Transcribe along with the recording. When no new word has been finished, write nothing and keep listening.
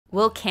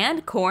Will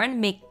canned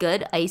corn make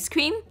good ice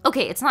cream?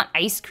 Okay, it's not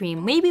ice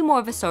cream, maybe more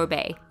of a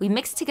sorbet. We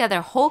mix together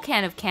a whole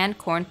can of canned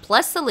corn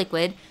plus the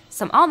liquid,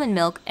 some almond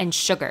milk, and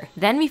sugar.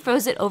 Then we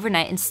froze it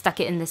overnight and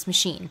stuck it in this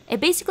machine. It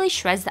basically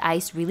shreds the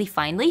ice really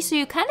finely, so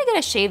you kind of get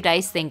a shaved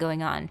ice thing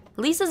going on.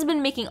 Lisa's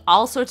been making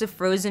all sorts of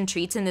frozen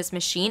treats in this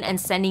machine and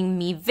sending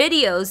me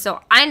videos,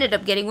 so I ended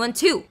up getting one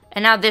too.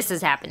 And now this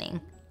is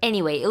happening.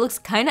 Anyway, it looks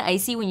kinda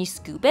icy when you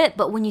scoop it,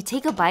 but when you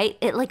take a bite,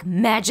 it like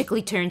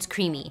magically turns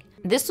creamy.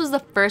 This was the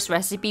first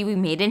recipe we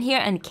made in here,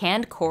 and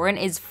canned corn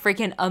is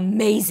freaking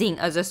amazing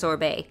as a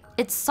sorbet.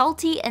 It's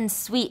salty and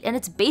sweet, and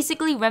it's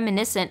basically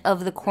reminiscent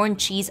of the corn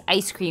cheese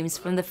ice creams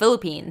from the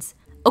Philippines.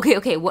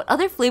 Okay, what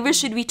other flavors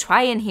should we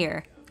try in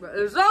here?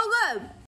 It's so good!